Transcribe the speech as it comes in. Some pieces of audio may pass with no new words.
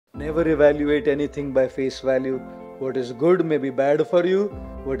Never evaluate anything by face value. What is good may be bad for you.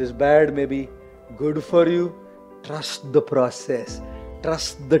 What is bad may be good for you. Trust the process.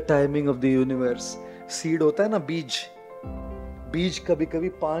 Trust the timing of the universe. Seed होता है ना बीज. बीज कभी कभी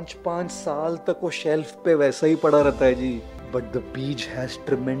 5-5 साल तक वो शेल्फ पे वैसा ही पड़ा रहता है जी. But the beach has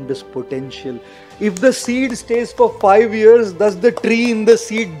tremendous potential. If the seed stays for 5 years, does the tree in the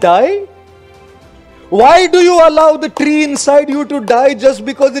seed die? Why do you allow the tree inside you to die just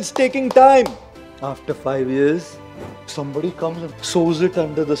because it's taking time? After 5 years, somebody comes and sows it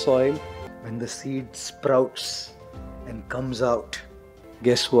under the soil. When the seed sprouts and comes out,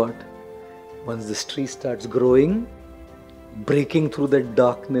 guess what? Once this tree starts growing, breaking through that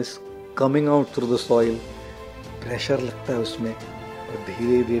darkness, coming out through the soil, pressure लगता है उसमें और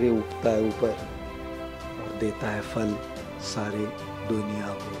धीरे धीरे उठता है ऊपर और देता है फल सारे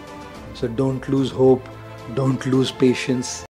दुनिया को. So don't lose hope, don't lose patience.